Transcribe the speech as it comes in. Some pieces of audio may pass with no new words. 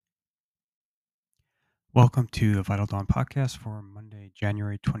Welcome to the Vital Dawn podcast for Monday,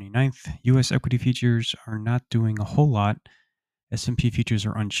 January 29th. US equity futures are not doing a whole lot. S&P futures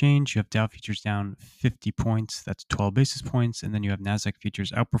are unchanged. You have Dow futures down 50 points, that's 12 basis points, and then you have Nasdaq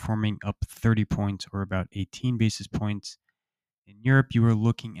futures outperforming up 30 points or about 18 basis points. In Europe, you are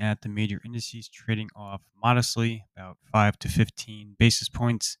looking at the major indices trading off modestly, about 5 to 15 basis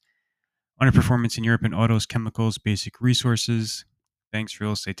points. Underperformance in Europe in autos, chemicals, basic resources, banks,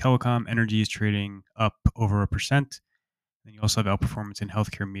 real estate, telecom, energy is trading up over 1%. Then you also have outperformance in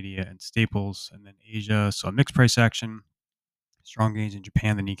healthcare, media, and staples. And then Asia saw mixed price action. Strong gains in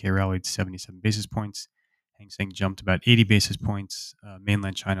Japan. The Nikkei rallied 77 basis points. Hang Seng jumped about 80 basis points.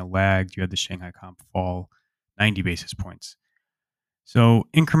 Mainland China lagged. You had the Shanghai comp fall 90 basis points. So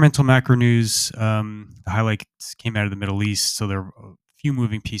incremental macro news. The highlights came out of the Middle East. So there are a few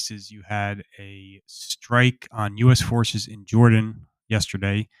moving pieces. You had a strike on U.S. forces in Jordan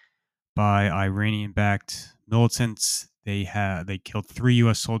yesterday by Iranian-backed militants. They killed 3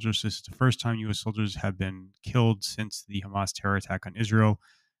 U.S. soldiers. This is the first time U.S. soldiers have been killed since the Hamas terror attack on Israel.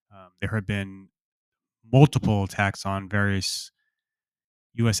 There have been multiple attacks on various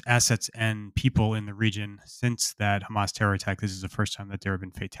U.S. assets and people in the region since that Hamas terror attack. This is the first time that there have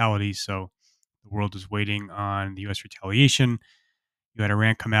been fatalities. So the world is waiting on the U.S. retaliation. You had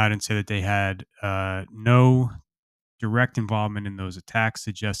Iran come out and say that they had no direct involvement in those attacks,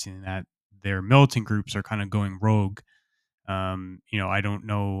 suggesting that their militant groups are kind of going rogue. I don't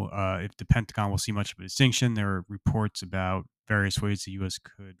know if the Pentagon will see much of a distinction. There are reports about various ways the U.S.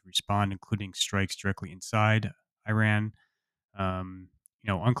 could respond, including strikes directly inside Iran.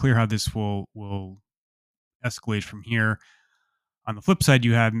 Unclear how this will escalate from here. On the flip side,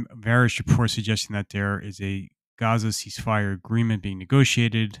 you have various reports suggesting that there is a Gaza ceasefire agreement being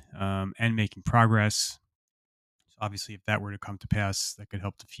negotiated and making progress. So obviously, if that were to come to pass, that could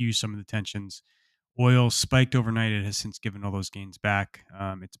help diffuse some of the tensions. Oil spiked overnight. It has since given all those gains back.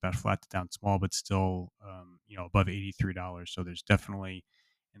 It's about flat to down small, but still, above $83. So there's definitely,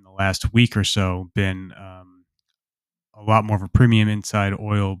 in the last week or so, been a lot more of a premium inside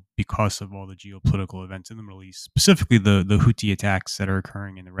oil because of all the geopolitical events in the Middle East, specifically the Houthi attacks that are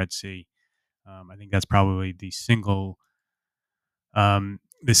occurring in the Red Sea. I think that's probably the single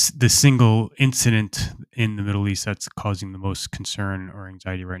incident in the Middle East that's causing the most concern or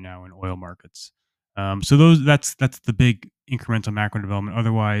anxiety right now in oil markets. That's the big incremental macro development.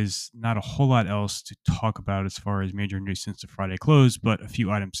 Otherwise, not a whole lot else to talk about as far as major news since the Friday close, but a few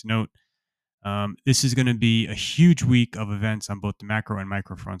items to note. This is going to be a huge week of events on both the macro and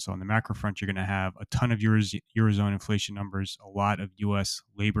micro front. So on the macro front, you're going to have a ton of Eurozone inflation numbers, a lot of U.S.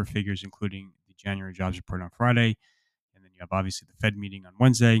 labor figures, including the January jobs report on Friday. And then you have obviously the Fed meeting on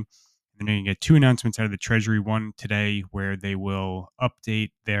Wednesday. And then you're going to get 2 announcements out of the Treasury. One today where they will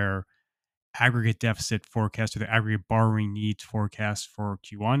update their aggregate deficit forecast or the aggregate borrowing needs forecast for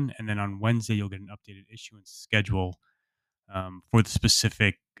Q1. And then on Wednesday, you'll get an updated issuance schedule for the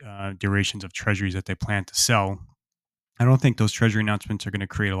specific durations of treasuries that they plan to sell. I don't think those treasury announcements are going to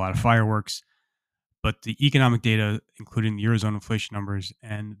create a lot of fireworks, but the economic data, including the Eurozone inflation numbers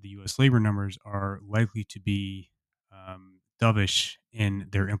and the U.S. labor numbers, are likely to be dovish in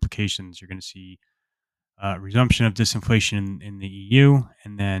their implications. You're going to see resumption of disinflation in the EU,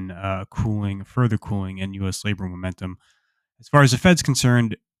 and then further cooling in U.S. labor momentum. As far as the Fed's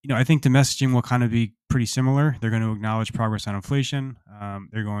concerned, I think the messaging will kind of be pretty similar. They're going to acknowledge progress on inflation.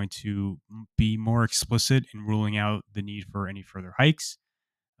 They're going to be more explicit in ruling out the need for any further hikes.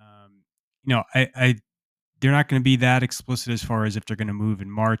 Um, they're not going to be that explicit as far as if they're going to move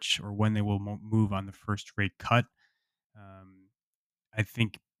in March or when they will move on the first rate cut. I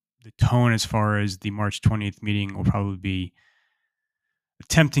think the tone as far as the March 20th meeting will probably be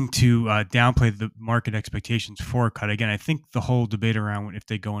attempting to downplay the market expectations for a cut. Again, I think the whole debate around if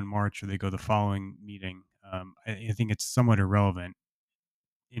they go in March or they go the following meeting, I think it's somewhat irrelevant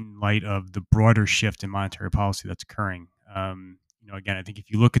in light of the broader shift in monetary policy that's occurring. Again, I think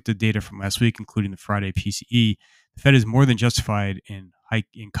if you look at the data from last week, including the Friday PCE, the Fed is more than justified in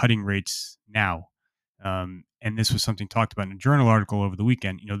cutting rates now. And this was something talked about in a journal article over the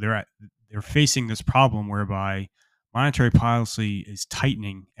weekend. They're facing this problem whereby monetary policy is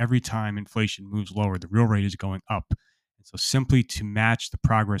tightening every time inflation moves lower. The real rate is going up. And so simply to match the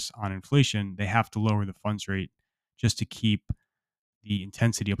progress on inflation, they have to lower the funds rate just to keep the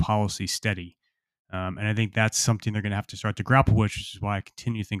intensity of policy steady. And I think that's something they're going to have to start to grapple with, which is why I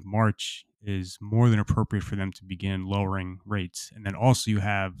continue to think March is more than appropriate for them to begin lowering rates. And then also you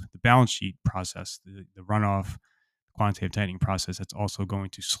have the balance sheet process, the runoff, quantitative tightening process that's also going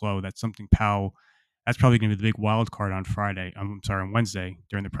to slow. That's something Powell That's probably going to be the big wild card on Friday. I'm sorry, on Wednesday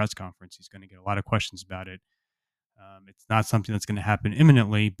during the press conference. He's going to get a lot of questions about it. It's not something that's going to happen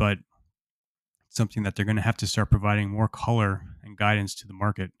imminently, but something that they're going to have to start providing more color and guidance to the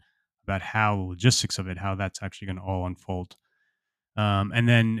market about how the logistics of it, how that's actually going to all unfold. And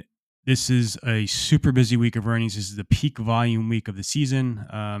then this is a super busy week of earnings. This is the peak volume week of the season.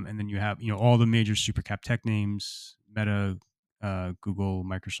 And then you have, all the major super cap tech names, Meta, Google,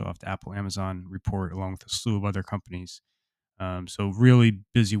 Microsoft, Apple, Amazon report, along with a slew of other companies. So really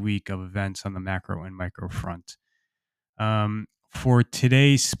busy week of events on the macro and micro front. For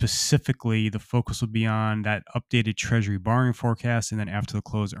today specifically, the focus will be on that updated Treasury borrowing forecast, and then after the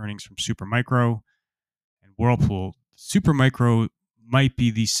close, earnings from Supermicro and Whirlpool. Supermicro might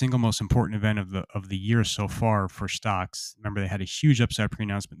be the single most important event of the year so far for stocks. Remember, they had a huge upside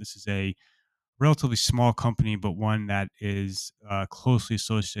pre-announcement. This is a relatively small company, but one that is closely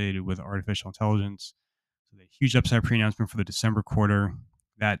associated with artificial intelligence. So the huge upside pre-announcement for the December quarter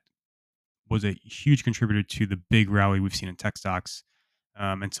that was a huge contributor to the big rally we've seen in tech stocks.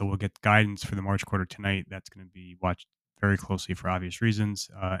 And so we'll get guidance for the March quarter tonight. That's going to be watched very closely for obvious reasons.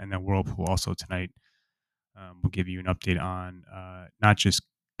 And then Whirlpool also tonight will give you an update on not just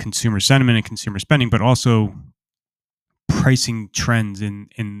consumer sentiment and consumer spending, but also pricing trends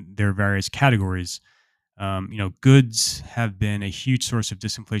in their various categories. Goods have been a huge source of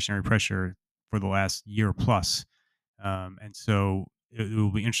disinflationary pressure for the last year plus. And so it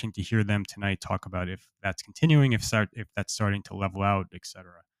will be interesting to hear them tonight talk about if that's continuing, if that's starting to level out,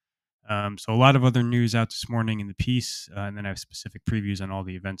 etc. So a lot of other news out this morning in the piece, and then I have specific previews on all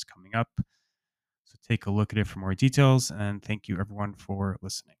the events coming up. So take a look at it for more details, and thank you everyone for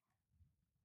listening.